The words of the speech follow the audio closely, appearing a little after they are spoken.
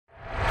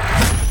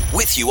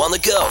with you on the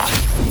go.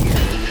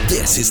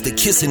 This is the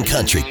Kissin'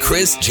 Country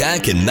Chris,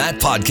 Jack, and Matt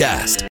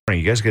podcast.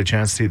 You guys get a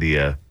chance to see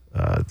the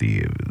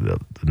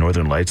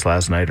Northern Lights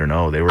last night or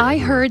no? I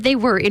heard they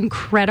were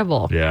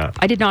incredible. Yeah.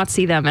 I did not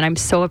see them, and I'm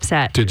so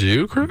upset. Did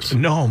you, Chris?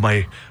 No,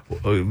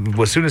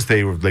 as soon as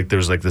they were like, there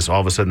was like this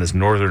all of a sudden this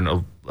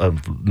Northern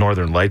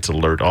Lights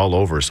alert all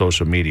over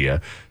social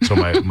media. So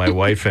my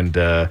wife and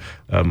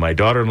my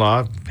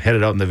daughter-in-law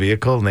headed out in the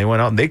vehicle, and they went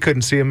out and they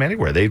couldn't see them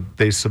anywhere. They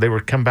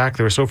would come back.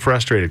 They were so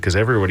frustrated because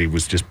everybody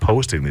was just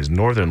posting these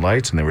Northern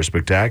Lights, and they were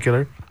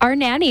spectacular. Our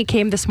nanny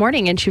came this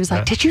morning, and she was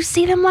like, "Did you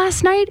see them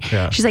last night?"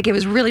 Yeah. She's like, "It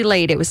was really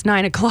late. It was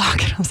 9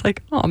 o'clock." And I was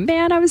like, "Oh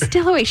man, I was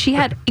still awake." She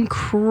had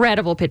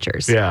incredible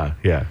pictures. Yeah,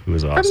 it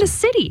was awesome. From the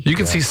city. You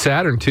can see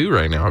Saturn too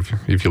right now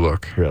if you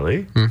look.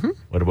 Really? Mm-hmm.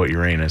 What about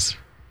Uranus?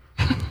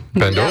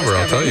 Bend over,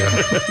 I'll tell you.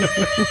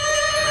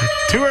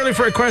 Too early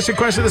for a question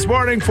this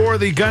morning for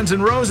the Guns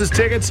N' Roses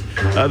tickets.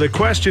 The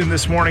question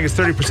this morning is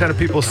 30% of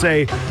people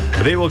say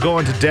they will go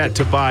into debt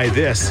to buy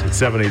this.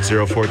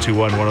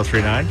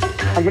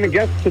 780-421-1039. I'm going to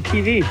guess the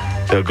TV.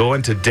 They'll go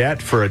into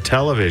debt for a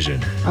television.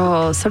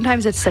 Oh,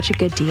 sometimes it's such a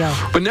good deal.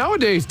 But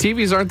nowadays,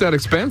 TVs aren't that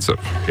expensive.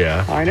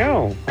 Yeah. I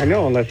know,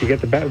 unless you get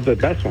the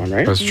best one,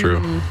 right? That's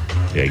true.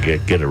 Yeah,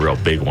 get a real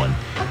big one.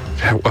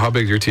 How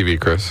big is your TV,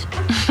 Chris?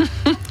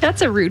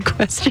 That's a rude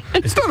question.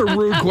 It's not a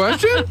rude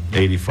question.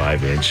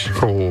 85-inch.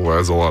 Oh,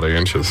 that's a lot of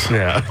inches.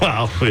 Yeah,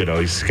 well,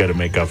 he's got to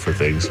make up for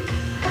things.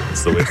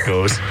 That's the way it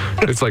goes.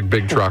 It's like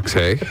big trucks,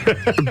 hey?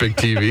 Big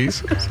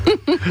TVs.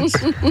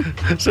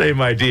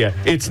 Same idea.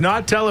 It's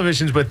not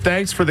televisions, but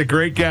thanks for the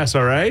great guess,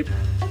 all right?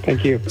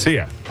 Thank you. See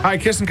ya. Hi,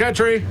 Kissin'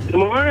 Country. Good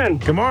morning.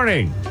 Good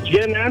morning. Did you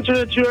get an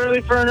answer too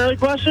early for an early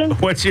question?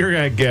 What's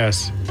your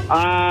guess?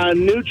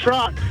 New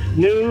truck.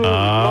 New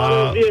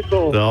model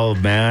vehicle. Oh,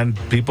 man.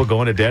 People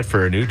go into debt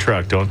for a new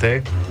truck, don't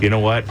they? You know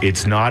what?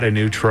 It's not a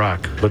new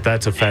truck, but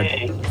that's a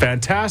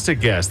fantastic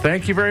guess.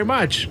 Thank you very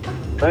much.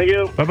 Thank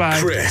you. Bye-bye.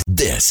 Chris.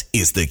 This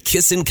is the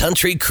Kissin'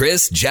 Country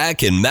Chris,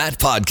 Jack, and Matt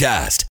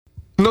podcast.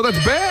 No, that's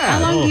How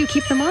bad. long do you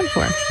keep them on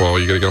for? Well,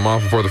 you got to get them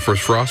off before the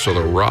first frost or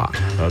they'll rot.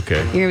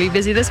 Okay. You're going to be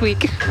busy this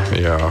week.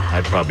 Yeah.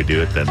 I'd probably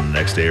do it then the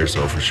next day or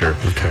so for sure.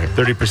 Okay.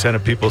 30%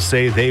 of people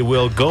say they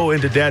will go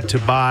into debt to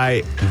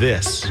buy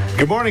this.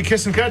 Good morning,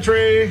 Kissin'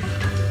 Country.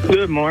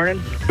 Good morning.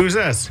 Who's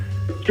this?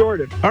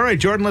 Jordan. All right,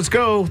 Jordan, let's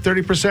go.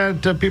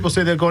 30% of people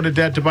say they'll go into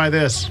debt to buy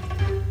this.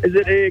 Is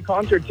it a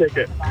concert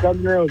ticket? Guns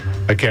N' Roses.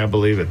 I can't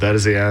believe it. That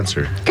is the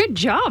answer. Good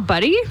job,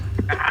 buddy.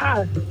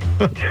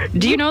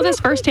 Do you know this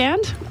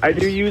firsthand? I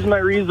do use my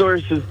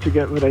resources to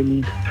get what I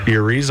need.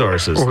 Your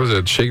resources. What was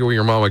it? Shake it what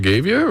your mama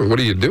gave you? What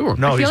are you doing?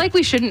 No, I feel like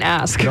we shouldn't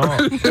ask.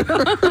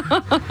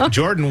 no.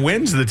 Jordan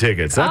wins the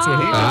tickets. That's what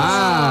he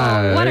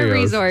does. What there a he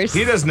goes. resource.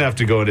 He doesn't have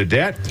to go into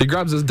debt. He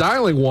grabs his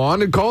dialing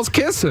wand and calls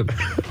Kissin'.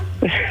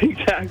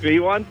 Exactly. He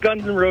wants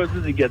Guns N'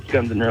 Roses. He gets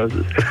Guns N'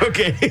 Roses.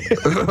 Okay.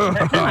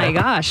 Oh my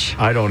gosh.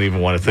 I don't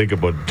even want to think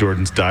about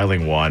Jordan's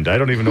dialing wand. I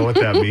don't even know what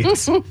that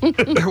means.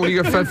 When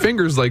you got fat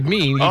fingers like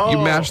me, you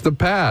mash the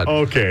pad.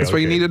 Okay. That's why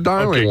you need a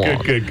dialing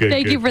wand. Good.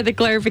 Thank you for the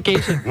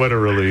clarification. What a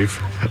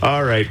relief.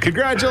 All right.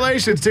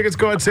 Congratulations. Tickets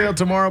go on sale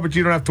tomorrow, but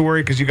you don't have to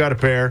worry because you got a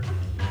pair.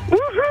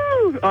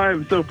 Woohoo!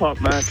 I'm so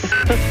pumped, man.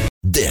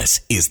 This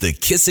is the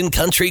Kissin'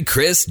 Country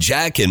Chris,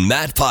 Jack, and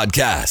Matt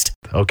podcast.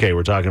 Okay,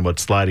 we're talking about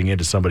sliding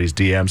into somebody's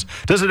DMs.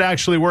 Does it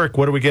actually work?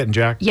 What are we getting,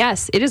 Jack?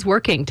 Yes, it is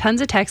working.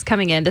 Tons of texts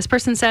coming in. This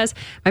person says,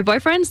 my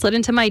boyfriend slid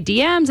into my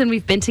DMs and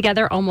we've been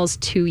together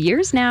almost 2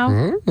 years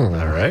now. All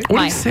right. What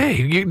do you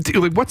say?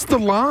 What's the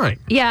line?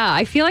 Yeah,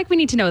 I feel like we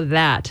need to know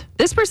that.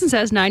 This person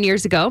says, 9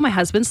 years ago, my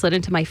husband slid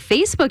into my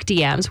Facebook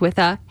DMs with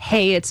a,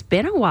 hey, it's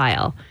been a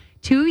while.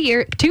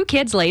 2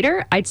 kids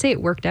later, I'd say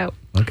it worked out.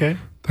 Okay.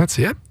 That's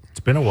it. It's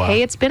been a while.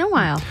 Hey, it's been a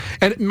while.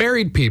 And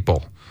married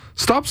people,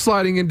 stop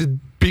sliding into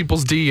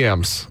people's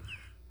DMs.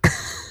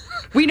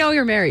 We know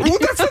you're married. Well,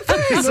 that's the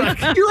thing.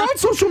 Like, you're on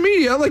social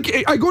media. Like,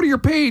 I go to your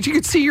page, you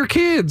can see your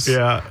kids.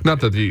 Yeah.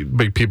 Not that the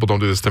big people don't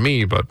do this to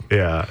me, but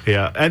Yeah.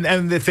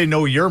 And if they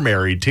know you're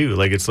married, too.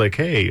 Like, it's like,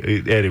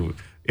 hey, Eddie,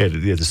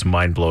 this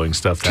mind-blowing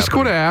stuff just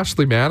go to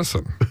Ashley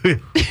Madison.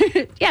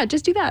 Yeah,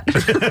 just do that.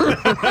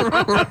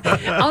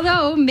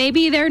 Although,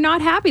 maybe they're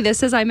not happy. This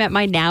says, I met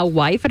my now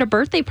wife at a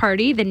birthday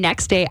party. The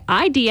next day,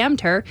 I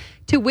DM'd her,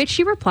 to which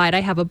she replied, I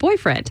have a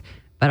boyfriend.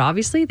 But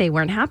obviously, they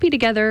weren't happy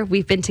together.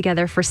 We've been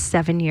together for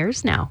 7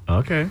 years now.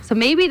 Okay. So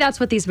maybe that's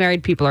what these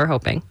married people are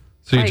hoping.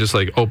 So you just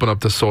like open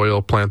up the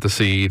soil, plant the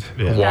seed,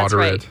 Yeah. That's water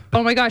right. it.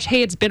 Oh my gosh,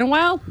 hey, it's been a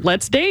while.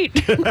 Let's date.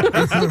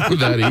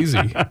 That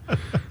easy.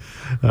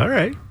 All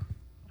right.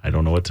 I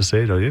don't know what to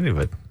say to any of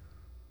it.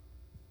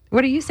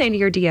 What are you saying to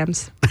your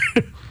DMs?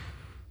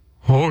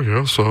 Oh,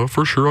 yes,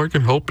 for sure I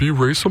can help you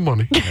raise some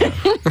money.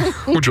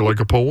 Would you like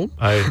a poem?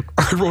 I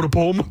wrote a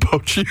poem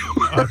about you.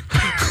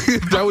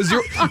 That was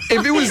your...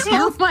 If it was your...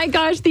 Oh my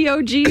gosh, the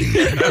OG.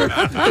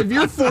 If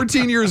you're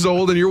 14 years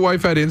old and your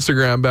wife had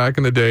Instagram back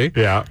in the day,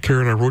 Yeah.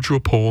 Karen, I wrote you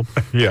a poem.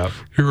 Yeah.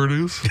 Here it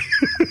is.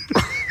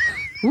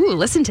 Ooh,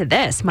 listen to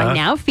this. My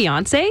now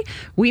fiance,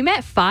 we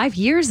met 5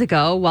 years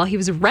ago while he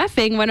was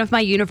reffing one of my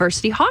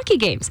university hockey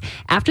games.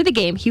 After the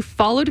game, he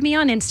followed me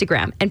on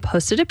Instagram and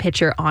posted a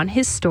picture on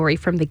his story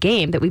from the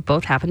game that we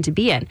both happened to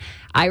be in.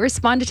 I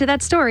responded to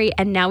that story,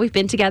 and now we've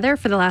been together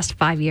for the last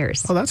 5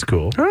 years. Oh, that's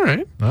cool. All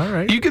right.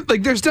 You could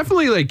there's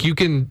definitely you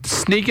can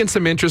sneak in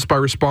some interest by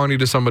responding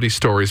to somebody's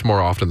stories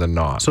more often than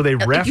not. So they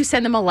ref. You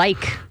send them a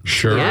like.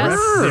 Sure. Yes.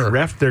 They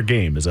ref their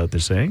game. Is that what they're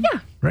saying? Yeah.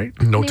 Right?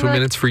 No 2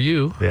 minutes for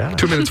you. Yeah.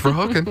 2 minutes for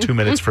hooking. 2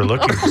 minutes for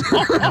looking.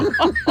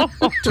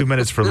 2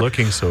 minutes for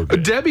looking so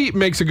good. Debbie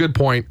makes a good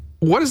point.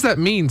 What does that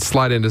mean,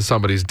 slide into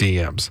somebody's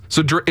DMs?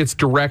 So it's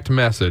direct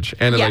message.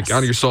 And Yes.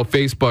 on your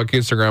Facebook,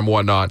 Instagram,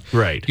 whatnot.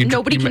 Right.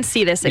 Nobody can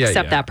see this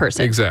except that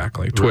person.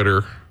 Exactly.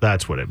 Twitter.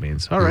 That's what it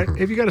means. All right.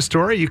 If you got a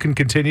story, you can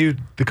continue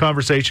the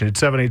conversation at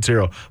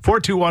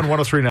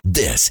 780-421-1039.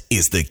 This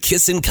is the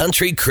Kissin'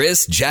 Country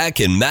Chris, Jack,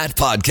 and Matt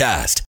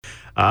podcast.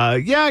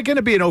 Going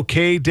to be an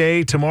okay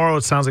day. Tomorrow,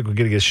 it sounds like we're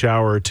going to get a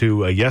shower or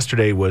two.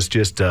 Yesterday was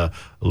just a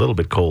little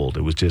bit cold.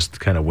 It was just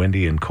kind of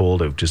windy and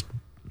cold. It just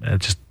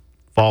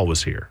fall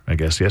was here, I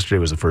guess. Yesterday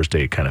was the first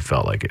day it kind of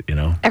felt like it,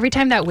 Every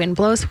time that wind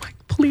blows, I'm like,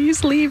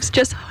 please, leaves,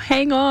 just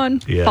hang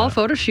on. Yeah. Fall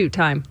photo shoot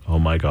time. Oh,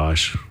 my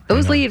gosh.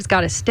 Those leaves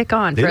got to stick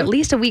on for at look-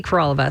 least a week for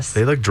all of us.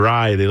 They look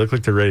dry. They look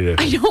like they're ready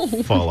to I know.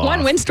 fall off.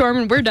 One windstorm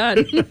and we're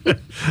done.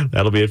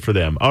 That'll be it for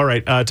them. All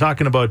right.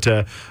 Talking about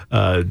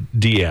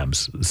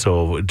DMs.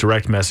 So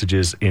direct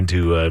messages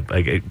into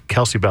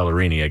Kelsey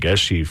Ballerini, I guess.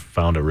 She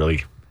found a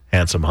really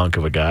handsome hunk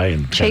of a guy.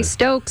 And Chase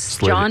Stokes,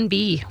 John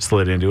B.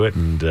 Slid into it.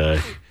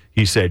 And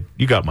he said,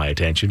 you got my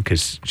attention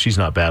because she's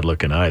not bad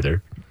looking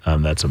either.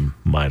 That's a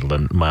mild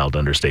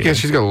understatement. Yeah,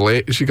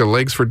 she's got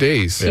legs for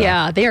days.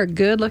 Yeah, they are a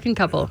good-looking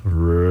couple.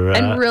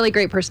 And really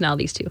great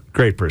personalities, too.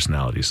 Great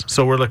personalities.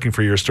 So we're looking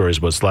for your stories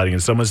about sliding in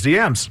someone's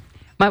DMs.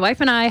 My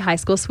wife and I, high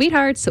school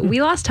sweethearts,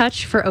 we lost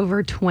touch for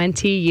over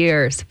 20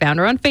 years. Found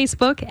her on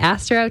Facebook,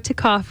 asked her out to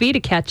coffee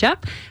to catch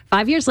up.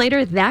 5 years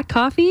later, that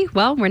coffee,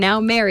 well, we're now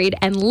married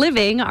and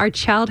living our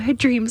childhood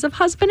dreams of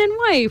husband and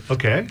wife.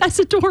 Okay. That's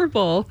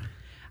adorable.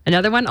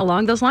 Another one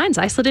along those lines.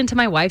 I slid into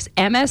my wife's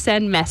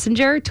MSN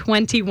Messenger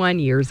 21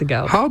 years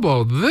ago. How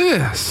about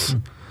this?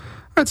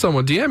 I had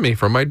someone DM me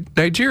from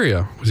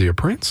Nigeria. Was he a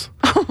prince?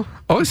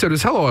 All he said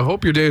was, hello, I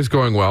hope your day is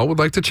going well. Would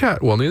like to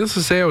chat. Well, needless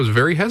to say, I was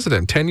very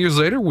hesitant. 10 years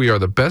later, we are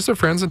the best of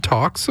friends and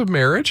talks of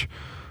marriage,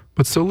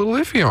 but still a little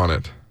iffy on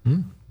it.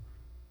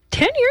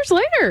 10 years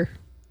later.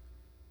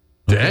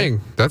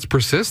 Dang, that's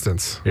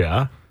persistence.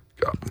 Yeah.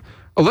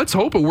 Let's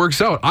hope it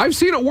works out. I've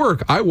seen it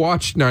work. I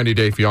watched 90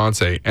 Day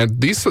Fiancé,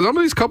 and some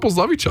of these couples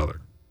love each other.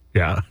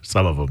 Yeah,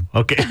 some of them.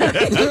 Okay.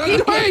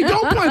 Hey,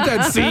 don't plant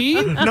that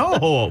seed.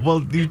 No.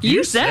 Well,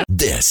 you said.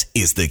 This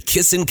is the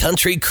Kissin'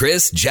 Country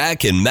Chris,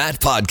 Jack, and Matt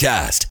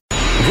podcast.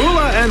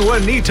 Vula and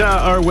Juanita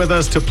are with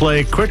us to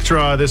play Quick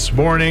Draw this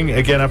morning.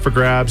 Again, up for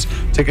grabs.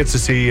 Tickets to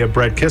see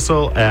Brett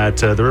Kissel at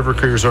the River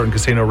Cree Resort and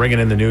Casino ringing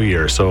in the new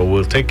year. So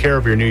we'll take care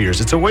of your New Year's.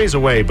 It's a ways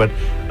away, but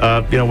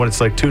when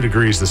it's like 2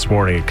 degrees this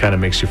morning, it kind of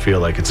makes you feel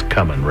like it's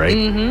coming, right?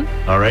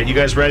 Mm-hmm. All right, you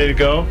guys ready to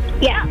go?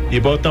 Yeah. You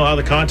both know how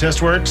the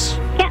contest works?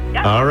 Yeah.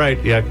 All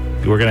right, yeah.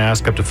 We're going to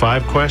ask up to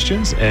 5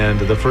 questions, and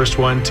the first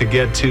one to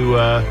get to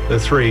the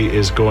 3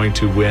 is going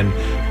to win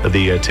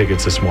the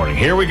tickets this morning.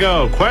 Here we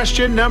go.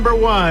 Question number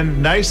 1,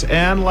 nice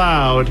and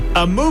loud.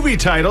 A movie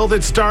title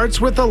that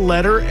starts with the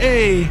letter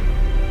A.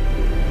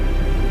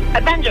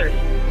 Avengers.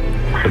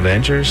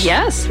 Avengers?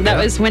 Yes, that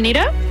was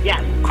Juanita.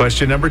 Yes.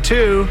 Question number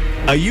 2,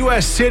 a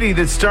U.S. city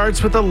that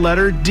starts with the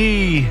letter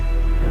D.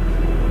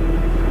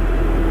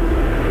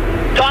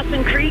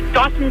 Dawson Creek,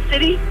 Dawson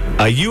City.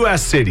 A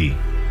U.S. city.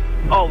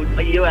 Oh,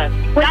 the U.S.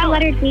 With the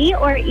letter D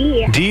or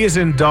E? D is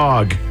in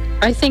dog.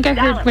 I think I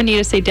heard Dallas.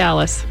 Juanita say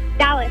Dallas.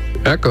 Dallas.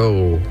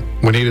 Echo.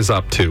 Juanita's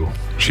up 2.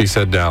 She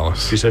said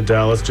Dallas. She said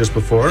Dallas just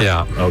before?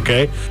 Yeah.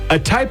 Okay. A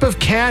type of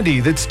candy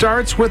that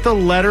starts with the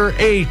letter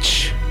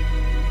H.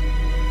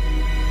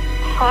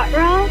 Hot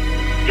Rock.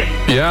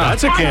 Yeah.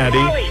 That's a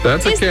candy.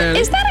 That's a candy.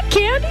 Is that a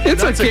candy?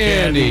 It's That's a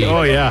candy.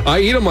 Oh, yeah. I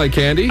eat them like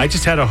candy. I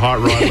just had a hot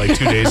rod like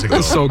 2 days ago.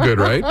 That's so good,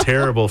 right?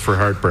 Terrible for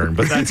heartburn,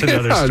 but that's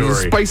another Yeah, it's a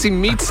story. spicy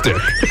meat stick.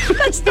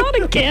 That's not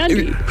a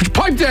candy.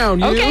 Pipe down,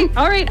 you. Okay,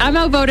 all right, I'm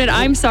outvoted.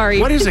 I'm sorry.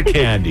 What is a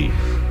candy?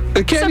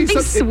 A candy,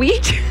 Something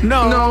sweet?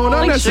 No, No,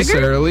 not Like sugar?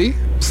 necessarily.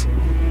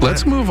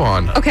 Let's move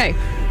on. Okay.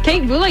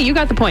 Kate, Vula, you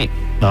got the point.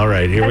 All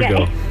right, here we Okay.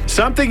 go.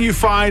 Something you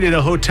find in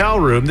a hotel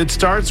room that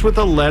starts with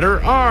the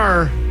letter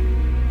R.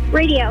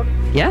 Radio.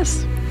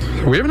 Yes.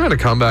 We haven't had a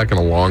comeback in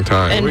a long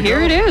time. And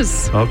here it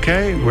is.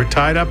 Okay, we're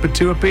tied up at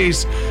 2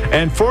 apiece.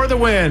 And for the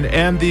win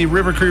and the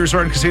River Cree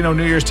Resort and Casino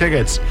New Year's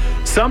tickets,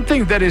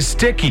 something that is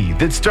sticky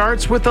that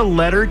starts with the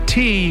letter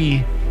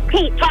T.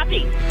 Pete.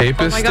 Toffee. Tape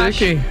Oh is my gosh.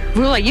 sticky.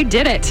 Vula, you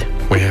did it.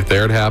 Wait,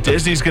 there it happened.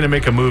 Disney's going to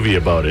make a movie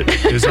about it.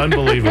 It's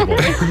unbelievable.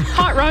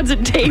 Hot rods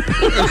and tape.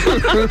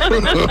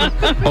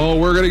 Oh,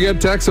 we're going to get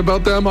texts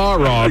about them hot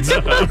rods.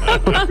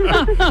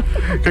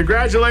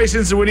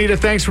 Congratulations, Juanita.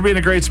 Thanks for being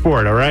a great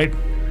sport, all right?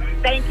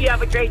 Thank you.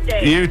 Have a great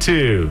day. You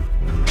too.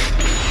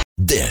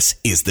 This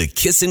is the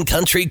Kissin'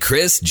 Country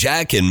Chris,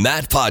 Jack, and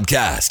Matt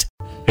podcast.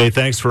 Hey,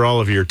 thanks for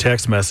all of your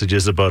text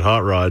messages about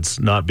hot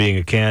rods not being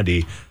a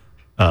candy.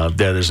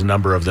 There's a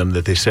number of them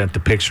that they sent the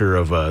picture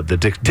of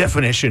the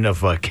definition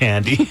of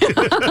candy.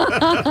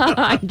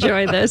 I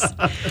enjoy this.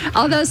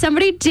 Although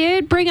somebody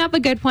did bring up a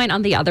good point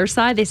on the other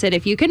side. They said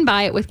if you can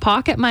buy it with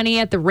pocket money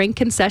at the rink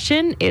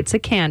concession, it's a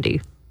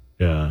candy.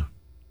 Yeah.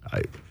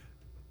 I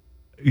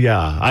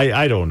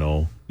don't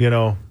know. You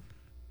know,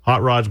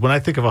 hot rods, when I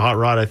think of a hot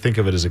rod, I think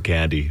of it as a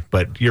candy.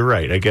 But you're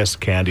right. I guess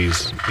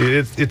candies,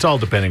 it's all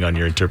depending on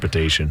your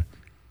interpretation.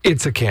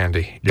 It's a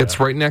candy. Yeah. It's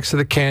right next to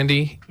the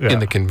candy in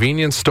the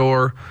convenience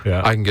store.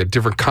 Yeah. I can get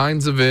different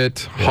kinds of it.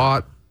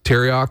 Hot,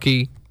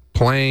 teriyaki,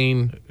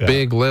 plain,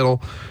 big,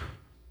 little.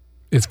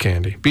 It's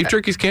candy. Beef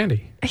jerky's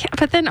candy. Yeah,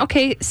 but then,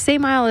 okay,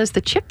 same aisle as the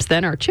chips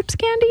then. Are chips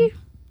candy?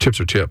 Chips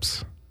are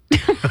chips.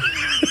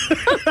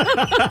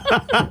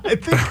 I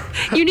think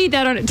you need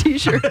that on a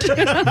t-shirt.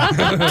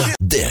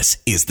 This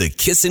is the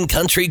Kissin'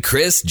 Country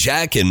Chris,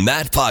 Jack, and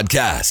Matt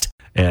podcast.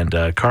 And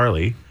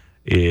Carly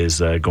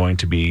is going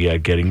to be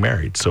getting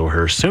married. So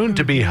her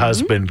soon-to-be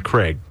husband,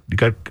 Craig, you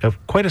got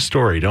quite a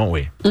story, don't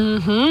we?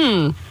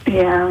 Mm-hmm.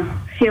 Yeah.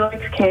 He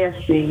likes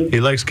KFC. He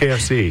likes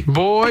KFC.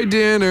 Boy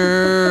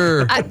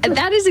dinner.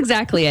 That is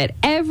exactly it.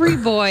 Every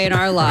boy in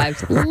our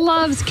lives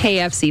loves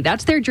KFC.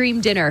 That's their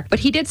dream dinner. But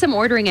he did some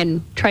ordering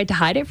and tried to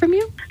hide it from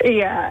you?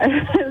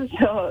 Yeah.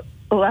 So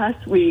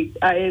last week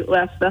I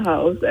left the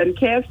house, and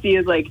KFC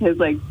is like his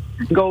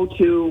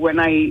go-to when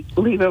I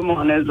leave him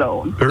on his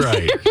own.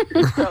 Right.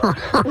 So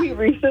we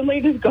recently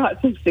just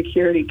got some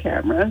security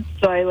cameras.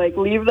 So I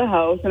leave the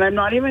house, and I'm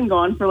not even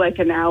gone for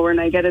an hour,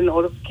 and I get a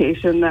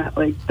notification that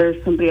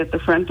there's somebody at the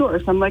front door.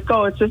 So I'm like,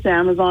 oh, it's just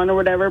Amazon or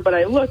whatever. But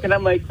I look, and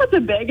I'm like, what's a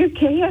bag of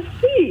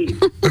KFC?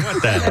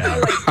 What the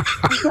hell?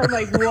 So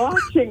I'm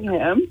watching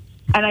him,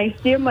 and I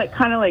see him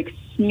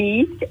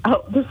sneak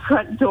out the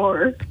front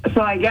door.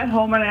 So I get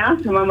home and I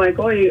ask him, I'm like,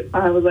 so you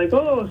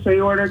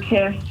order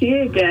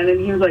KFC again? And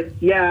he was like,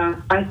 yeah,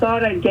 I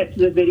thought I'd get to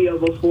the video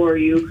before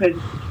you could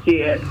see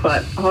it,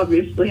 but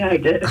obviously I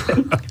didn't.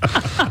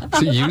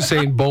 See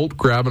Usain Bolt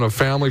grabbing a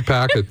family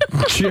pack of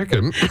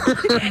chicken.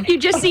 You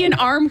just see an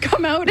arm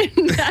come out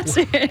and that's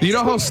it. You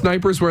know how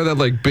snipers wear that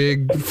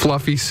big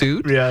fluffy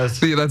suit? Yes.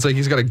 See, that's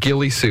he's got a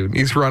ghillie suit and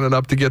he's running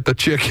up to get the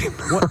chicken.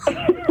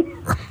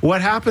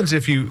 What happens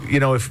if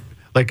if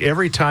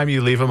every time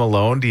you leave him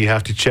alone, do you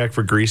have to check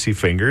for greasy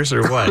fingers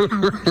or what?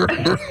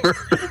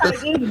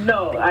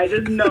 I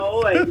just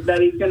know that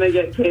he's going to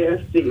get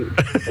KFC.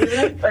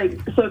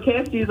 So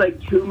KFC is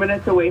 2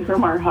 minutes away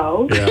from our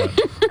house. Yeah.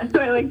 And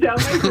so I tell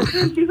my sister,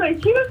 and she's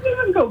like, he doesn't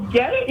even go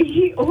get it.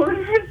 He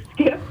orders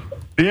Skip.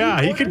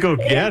 Yeah, he could go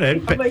get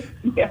it. I'm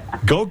yeah.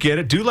 Go get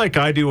it. Do like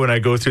I do when I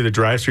go through the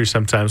drive-thru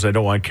sometimes. I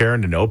don't want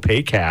Karen to know.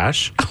 Pay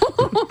cash.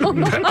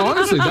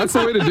 Honestly, that's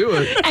the way to do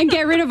it. And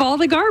get rid of all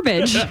the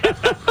garbage.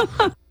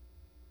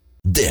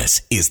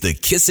 This is the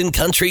Kissin'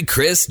 Country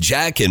Chris,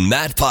 Jack, and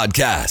Matt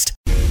podcast.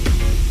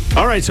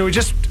 All right, so we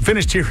just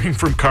finished hearing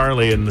from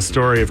Carly and the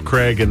story of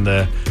Craig and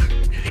the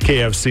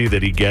KFC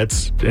that he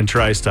gets and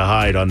tries to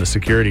hide on the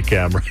security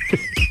camera.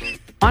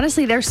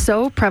 Honestly, they're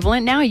so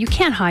prevalent now, you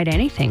can't hide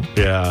anything.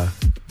 Yeah.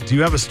 Do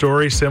you have a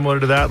story similar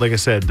to that? Like I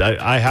said,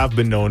 I have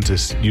been known to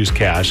use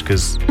cash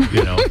because,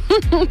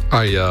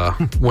 I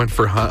went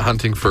for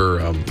hunting for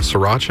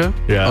sriracha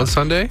on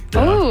Sunday.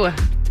 Yeah. Oh.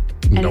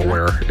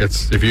 Nowhere.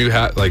 It's if you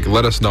had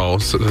let us know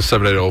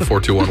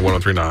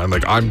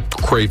 780-421-1039. I'm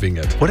craving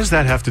it. What does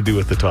that have to do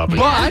with the topic?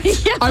 But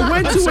I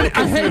went to it.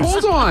 Hey,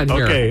 hold on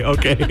here.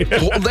 Okay.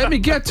 Well, let me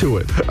get to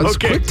it. It's a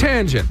quick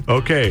tangent.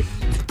 Okay.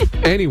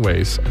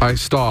 Anyways, I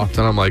stopped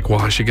and I'm like,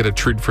 well, I should get a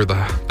treat for the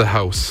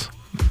house.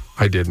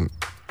 I didn't.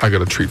 I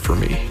got a treat for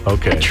me.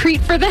 Okay. A treat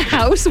for the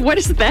house? What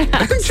is that?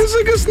 It's just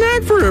a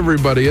snack for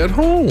everybody at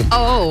home.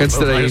 Oh.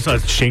 Instead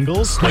of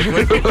shingles?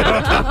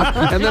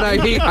 And then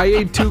I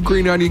ate 2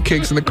 green onion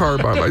cakes in the car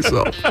by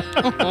myself.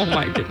 Oh,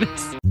 my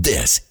goodness.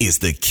 This is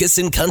the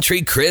Kissin'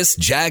 Country Chris,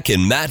 Jack,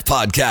 and Matt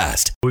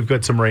podcast. We've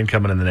got some rain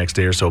coming in the next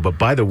day or so, but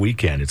by the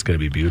weekend, it's going to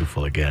be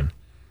beautiful again.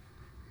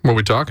 What are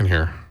we talking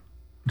here?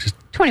 Just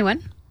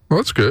 21. Well,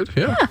 that's good.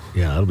 Yeah.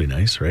 Yeah, that'll be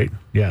nice, right?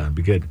 Yeah, it'll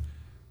be good.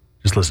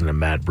 Just listen to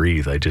Matt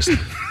breathe.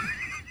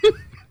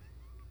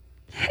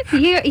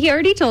 He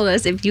already told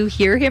us if you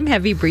hear him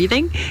heavy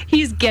breathing,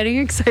 he's getting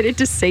excited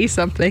to say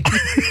something.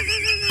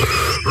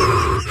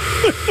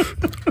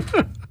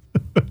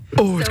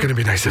 Oh, it's going to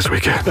be nice this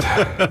weekend.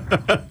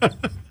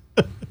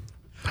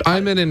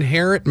 I'm an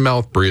inherent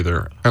mouth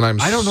breather, and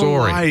I don't know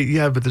why.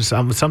 Yeah, but there's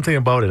something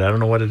about it. I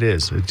don't know what it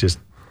is. It just...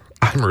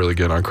 I'm really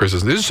getting on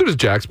Chris's. As soon as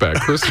Jack's back,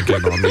 Chris is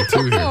getting on me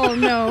too here. Oh,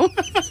 no.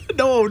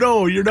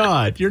 No, you're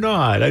not. You're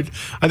not. I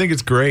think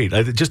it's great. No,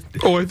 you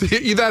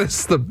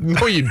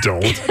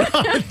don't.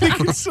 I think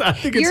it's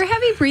your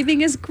heavy breathing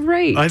is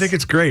great. I think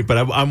it's great,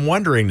 but I'm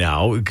wondering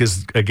now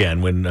because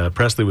again, when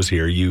Presley was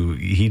here,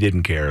 he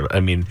didn't care. I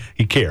mean,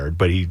 he cared,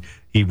 but he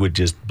would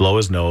just blow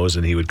his nose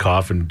and he would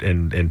cough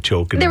and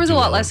choke. And there was a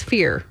lot less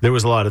fear. There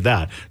was a lot of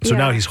that. So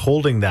now he's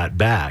holding that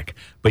back,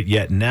 but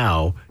yet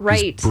now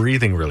he's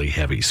breathing really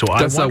heavy. So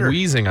that's not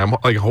wheezing. I'm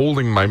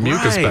holding my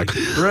mucus back.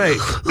 Right.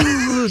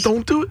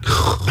 Don't do it.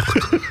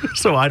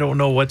 So I don't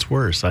know what's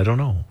worse. I don't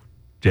know.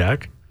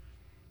 Jack,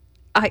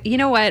 You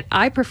know what?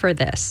 I prefer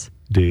this.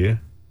 do you?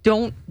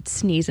 Don't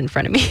sneeze in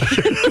front of me.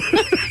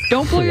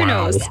 Don't blow your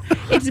nose.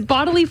 It's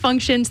bodily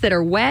functions that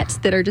are wet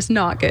that are just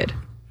not good.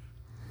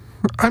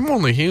 I'm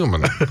only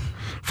human.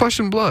 Flesh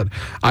and blood.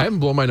 I haven't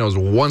blown my nose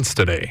once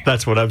today.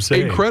 That's what I'm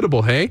saying.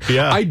 Incredible, hey?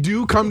 Yeah. I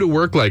do come to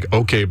work like,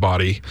 okay,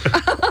 body.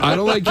 I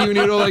don't like you and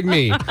you don't like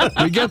me.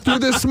 We get through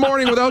this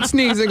morning without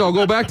sneezing. I'll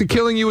go back to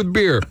killing you with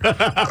beer.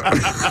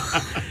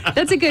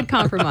 That's a good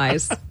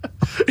compromise.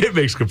 It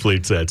makes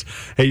complete sense.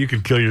 Hey, you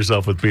can kill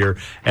yourself with beer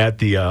at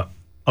the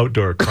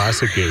outdoor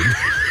classic game.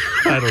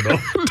 I don't know.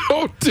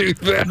 Don't do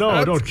that.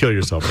 No, don't kill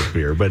yourself with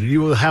beer, but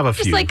you will have a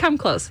few. Just like come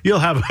close. You'll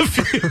have a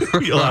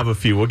few. You'll have a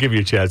few. We'll give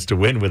you a chance to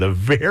win with a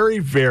very,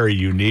 very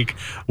unique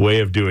way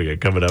of doing it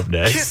coming up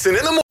next. Kissin' in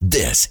the morning.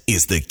 This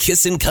is the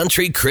Kissin'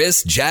 Country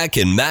Chris, Jack,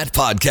 and Matt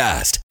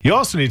podcast. You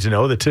also need to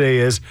know that today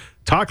is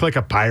Talk Like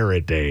a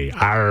Pirate Day.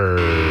 Arr.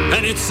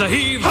 And it's a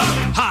heave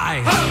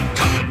high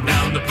coming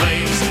down the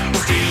plains,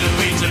 stealing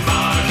wheat and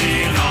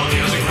barley and all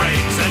the other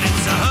grains. And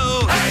it's a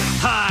ho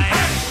high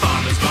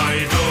farmers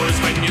market doors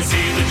when you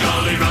see the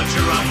Jolly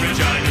Roger on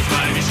Regina's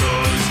mighty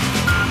shores.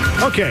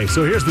 Okay,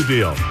 so here's the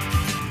deal.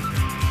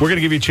 We're going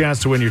to give you a chance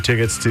to win your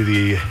tickets to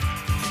the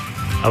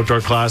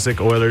Outdoor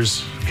Classic,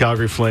 Oilers,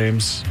 Calgary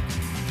Flames,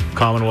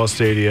 Commonwealth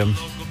Stadium.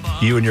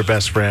 You and your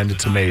best friend.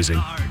 It's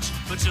amazing.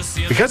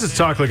 Because it's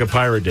Talk Like a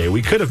Pirate Day,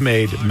 we could have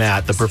made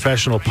Matt the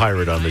professional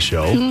pirate on the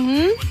show.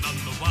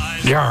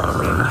 Mm-hmm.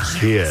 Yarr,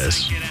 he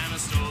is.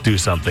 Do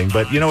something.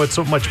 But, you know, it's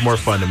so much more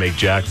fun to make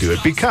Jack do it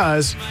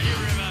because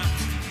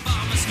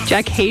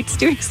Jack hates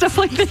doing stuff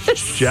like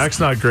this. Jack's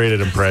not great at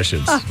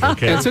impressions.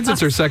 Okay. And since it's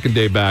her second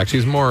day back,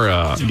 she's more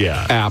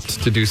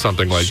apt to do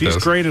something like this.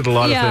 She's great at a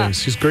lot of things.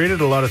 She's great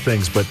at a lot of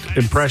things, but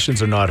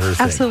impressions are not her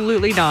thing.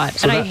 Absolutely not.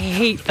 So I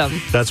hate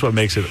them. That's what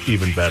makes it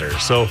even better.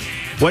 So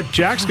what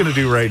Jack's going to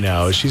do right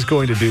now is she's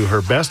going to do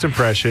her best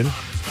impression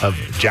of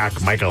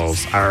Jack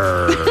Michaels.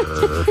 Arr.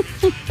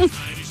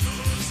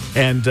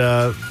 And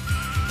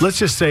let's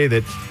just say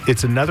that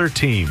it's another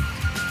team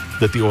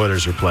that the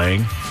Oilers are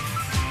playing.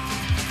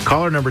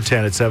 Caller number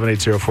 10 at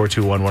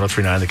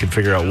 780-421-1039 that can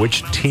figure out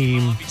which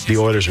team the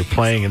Oilers are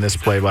playing in this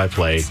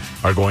play-by-play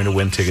are going to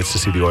win tickets to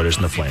see the Oilers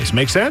and the Flames.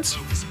 Make sense?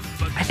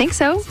 I think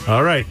so.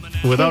 All right.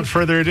 Without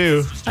further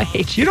ado, I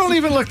hate you. You don't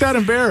even look that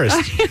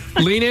embarrassed.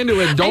 Lean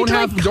into it. Don't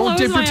dip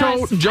your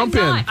toe. Jump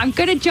in. I'm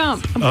going to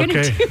jump. I'm going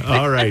to do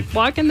All right.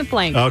 Walk in the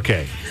plank.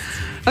 Okay.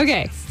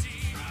 Okay.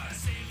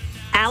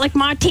 Alec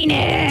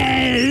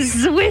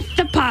Martinez with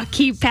the puck.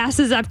 He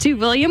passes up to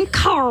William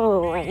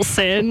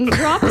Karlsson.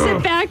 Drops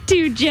it back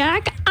to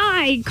Jack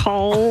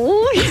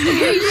Eichel.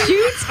 He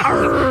shoots.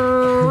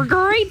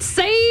 Great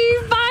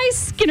save by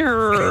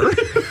Skinner.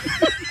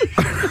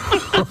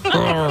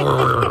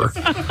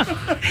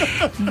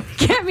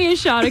 Get me a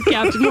shot of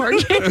Captain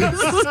Morgan.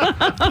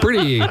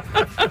 Pretty.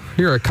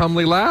 You're a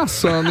comely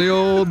lass on the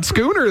old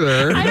schooner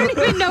there. I don't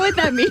even know what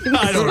that means.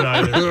 I don't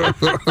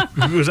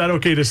either. Was that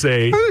okay to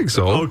say? I think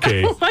so.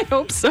 Okay. I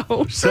hope so.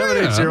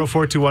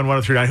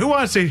 780-421-1039. Who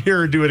wants to hear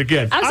her do it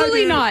again?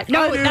 Absolutely not.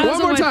 No, that was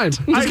One more time.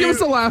 Just give us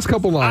the last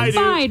couple lines.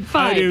 Fine.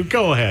 I do.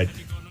 Go ahead.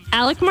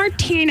 Alec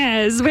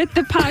Martinez with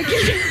the puck.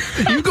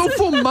 You go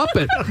full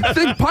Muppet.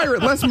 Think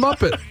pirate, less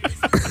Muppet.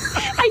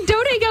 I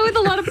don't hang out with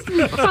a lot of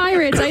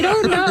pirates. I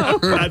don't know.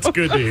 That's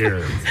good to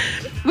hear.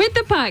 With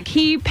the puck,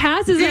 he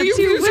passes up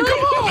to William.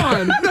 Come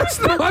on.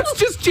 That's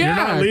just Jack.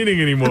 You're not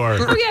leaning anymore.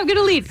 Okay, I'm going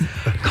to lead.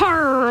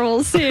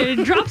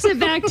 Karlsson drops it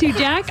back to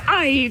Jack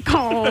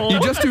Eichel.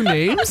 You just do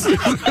names?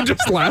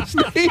 Just last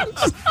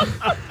names?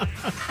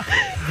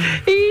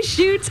 He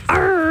shoots.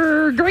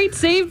 Great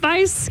save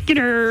by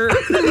Skinner.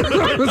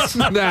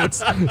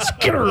 That's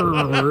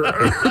Skinner.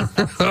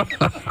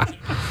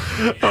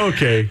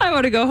 Okay. I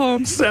want to go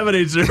home.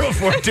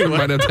 780-421.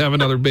 Might have to have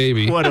another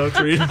baby.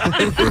 103.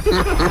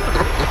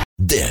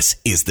 This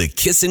is the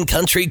Kissin'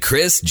 Country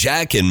Chris,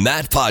 Jack, and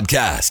Matt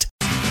podcast.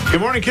 Good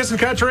morning, Kissin'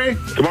 Country.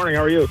 Good morning.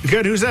 How are you?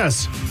 Good. Who's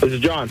this? This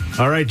is John.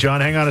 All right, John,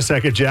 hang on a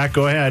second. Jack,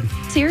 go ahead.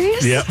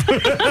 Serious? Yep.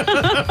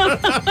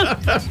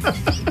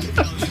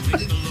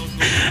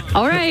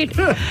 All right.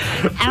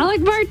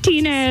 Alec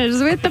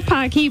Martinez with the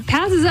puck. He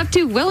passes up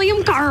to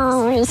William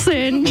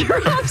Karlsson.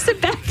 Drops it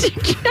back to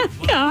Jack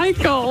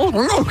Eichel.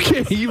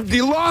 Okay,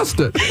 you lost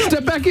it.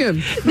 Step back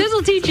in. This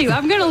will teach you.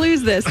 I'm going to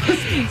lose this.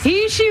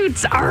 He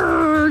shoots.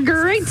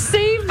 Great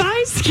save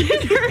by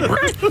Skinner.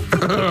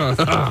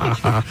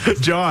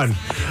 John,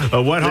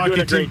 what You're hockey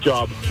doing a great team?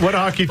 job. What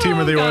hockey team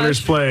are the gosh. Oilers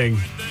playing?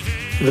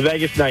 The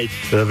Vegas Knights.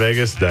 The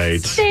Vegas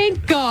Knights.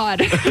 Thank God.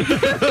 Do you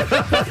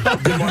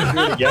want to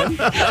do it again?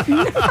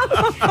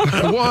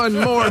 One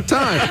more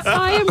time.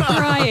 I am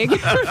crying.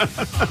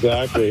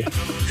 Exactly.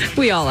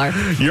 We all are.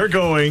 You're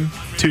going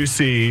to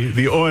see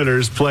the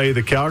Oilers play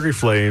the Calgary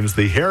Flames,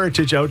 the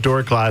Heritage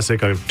Outdoor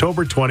Classic,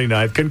 October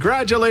 29th.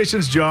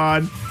 Congratulations,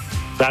 John.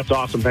 That's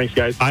awesome. Thanks,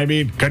 guys. I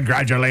mean,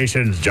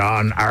 congratulations,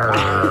 John.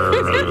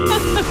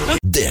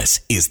 This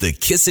is the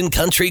Kissin'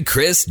 Country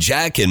Chris,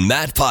 Jack, and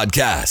Matt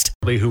podcast.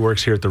 Who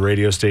works here at the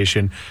radio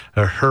station,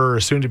 her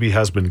soon-to-be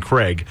husband,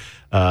 Craig,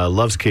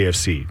 loves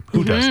KFC.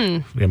 Who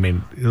doesn't? I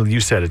mean, you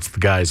said it's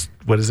the guy's,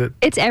 what is it?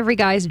 It's every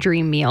guy's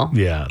dream meal.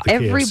 Yeah.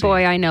 Every KFC.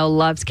 boy I know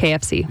loves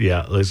KFC.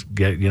 Yeah, let's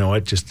get, you know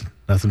what, just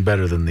nothing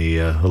better than the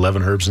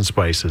 11 herbs and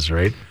spices,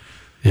 right?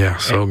 Yeah,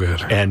 so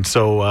good. And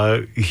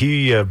so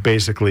he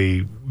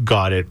basically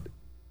got it,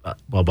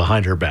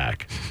 behind her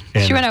back.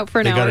 And She went out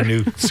for an They got hour. a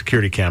new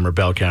security camera,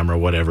 bell camera,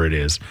 whatever it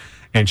is.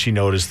 And she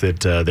noticed that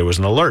there was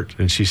an alert.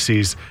 And she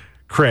sees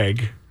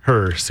Craig,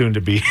 her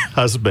soon-to-be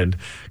husband,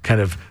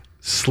 kind of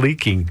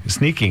sneaking,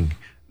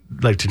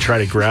 like to try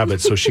to grab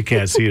it so she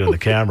can't see it on the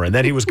camera. And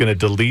then he was going to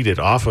delete it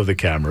off of the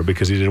camera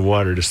because he didn't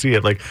want her to see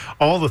it. Like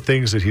all the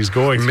things that he's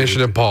going through.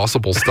 Mission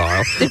Impossible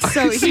style. It's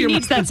so he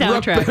needs that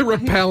soundtrack.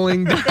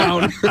 Rappelling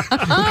down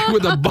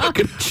with a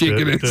bucket of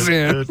chicken in his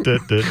hand.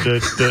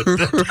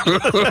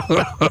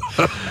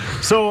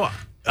 So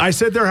I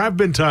said there have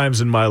been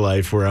times in my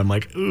life where I'm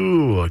like,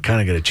 ooh, I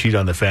kind of got to cheat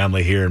on the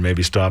family here and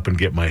maybe stop and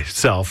get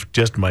myself,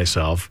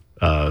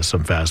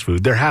 some fast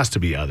food. There has to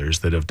be others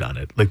that have done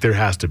it. Like there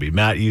has to be.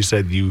 Matt, you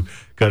said you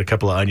got a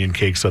couple of onion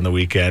cakes on the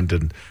weekend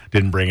and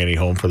didn't bring any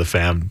home for the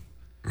fam.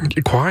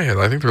 Get quiet.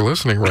 I think they're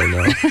listening right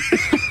now.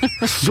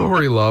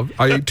 Sorry, love.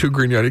 I ate 2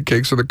 green onion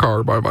cakes in the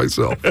car by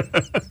myself.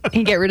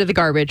 And get rid of the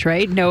garbage,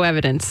 right? No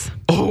evidence.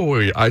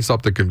 Oh, I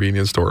stopped at the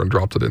convenience store and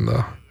dropped it in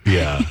the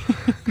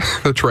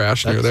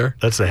trash near there.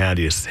 That's the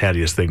handiest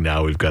thing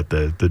now. We've got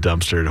the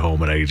dumpster at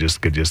home and I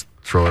could just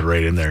throw it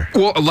right in there.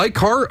 Well, like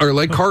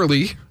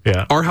Carly,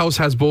 Yeah. our house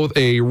has both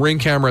a Ring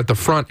camera at the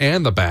front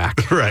and the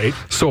back. Right.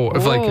 So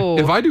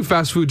if I do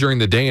fast food during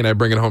the day and I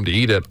bring it home to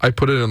eat it, I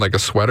put it in like a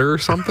sweater or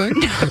something.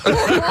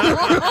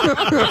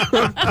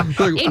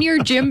 In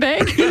your gym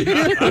bag?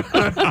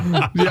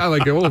 Yeah,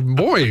 like, oh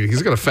boy,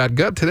 he's got a fat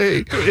gut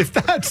today. If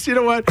that's, you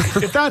know what?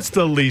 If that's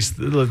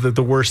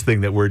the worst thing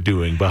that we're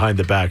doing behind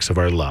the backs of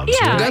our loves.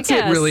 Yeah. right? That's I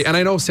it, guess. really. And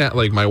I know,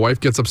 like, my wife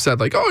gets upset,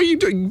 like, oh,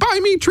 buy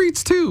me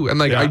treats too. And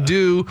like, Yeah. I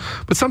do.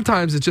 But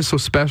sometimes it's just so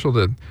special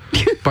to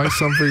buy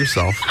some for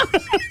yourself.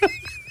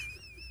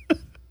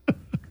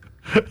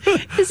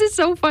 This is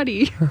so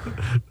funny.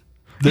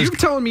 You're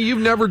telling me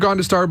you've never gone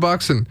to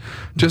Starbucks and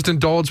just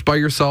indulged by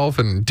yourself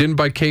and didn't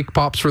buy cake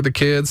pops for the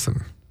kids?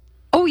 And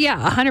Oh,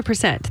 yeah,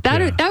 100%.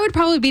 That would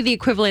probably be the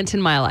equivalent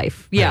in my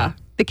life. Yeah,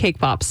 the cake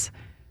pops.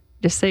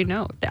 Just say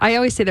no. I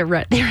always say they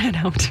ran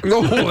out.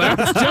 oh,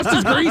 that's just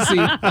as greasy.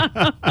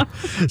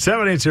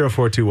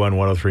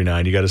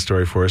 780-421-1039. You got a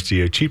story for us? Do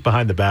you cheat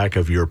behind the back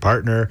of your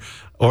partner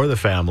or the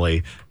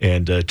family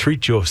and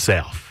treat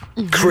yourself?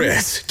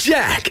 Chris,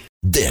 Jack.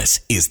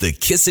 This is the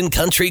Kissin'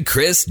 Country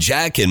Chris,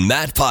 Jack, and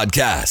Matt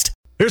podcast.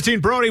 Here's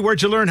Dean Brody.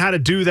 Where'd you learn how to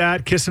do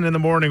that? Kissing in the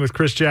morning with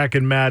Chris, Jack,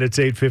 and Matt. It's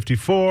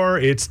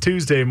 8:54. It's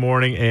Tuesday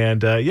morning,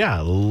 and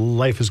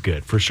life is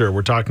good for sure.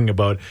 We're talking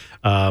about,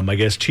 I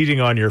guess,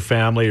 cheating on your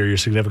family or your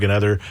significant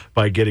other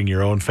by getting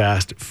your own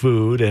fast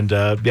food. And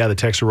the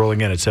texts are rolling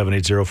in at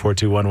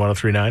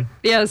 780-421-1039.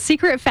 Yeah,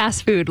 secret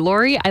fast food.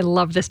 Lori, I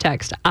love this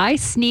text. I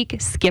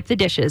skip the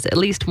dishes at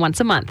least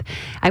once a month.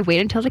 I wait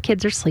until the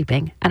kids are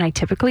sleeping, and I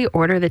typically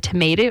order the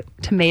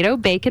tomato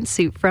bacon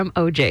soup from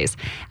OJ's.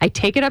 I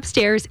take it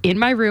upstairs in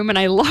my room and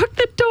I lock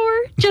the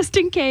door just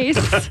in case.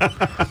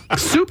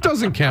 Soup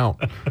doesn't count.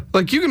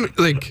 Like, you can,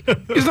 like,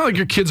 it's not like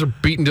your kids are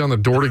beating down the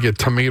door to get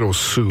tomato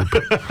soup.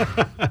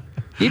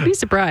 You'd be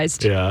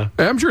surprised. Yeah.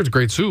 I'm sure it's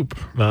great soup.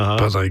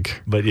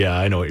 But yeah,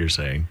 I know what you're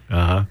saying.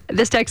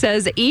 This text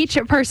says, each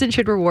person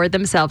should reward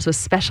themselves with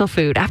special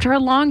food. After a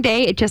long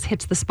day, it just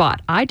hits the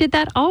spot. I did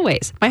that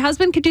always. My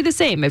husband could do the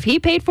same. If he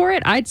paid for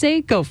it, I'd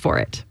say go for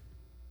it.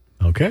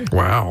 Okay.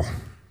 Wow.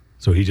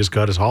 So he just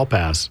got his hall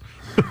pass.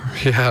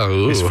 Yeah.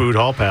 His food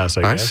hall pass,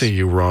 I guess. I see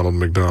you, Ronald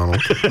McDonald.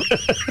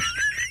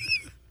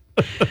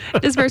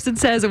 This person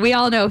says, we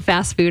all know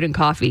fast food and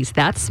coffees.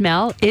 That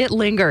smell, it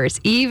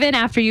lingers even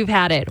after you've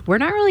had it. We're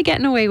not really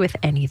getting away with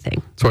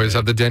anything. So I just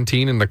have the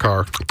dentine in the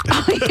car.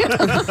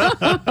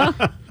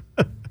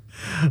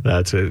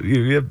 That's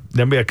it.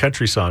 There'll be a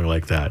country song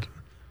like that.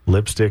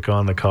 Lipstick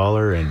on the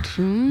collar and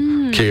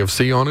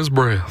KFC on his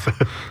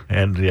breath.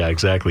 and yeah,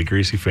 exactly.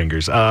 Greasy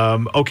fingers.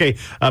 Okay,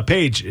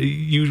 Paige,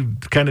 you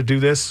kind of do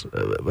this,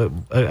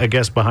 I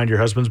guess, behind your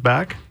husband's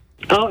back?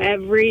 Oh,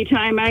 every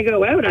time I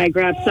go out, I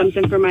grab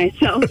something for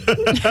myself.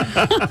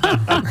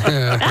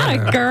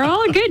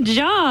 Girl, good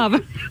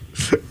job.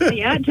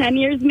 Yeah, 10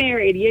 years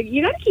married.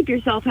 You got to keep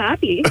yourself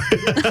happy.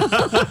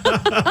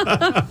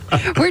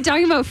 We're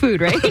talking about food,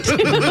 right?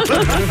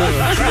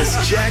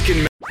 Chris, Jack,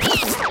 and Matt.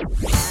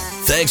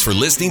 Thanks for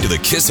listening to the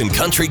Kissin'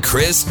 Country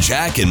Chris,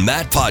 Jack, and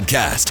Matt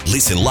podcast.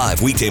 Listen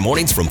live weekday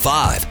mornings from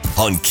 5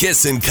 on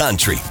Kissin'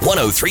 Country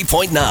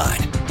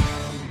 103.9.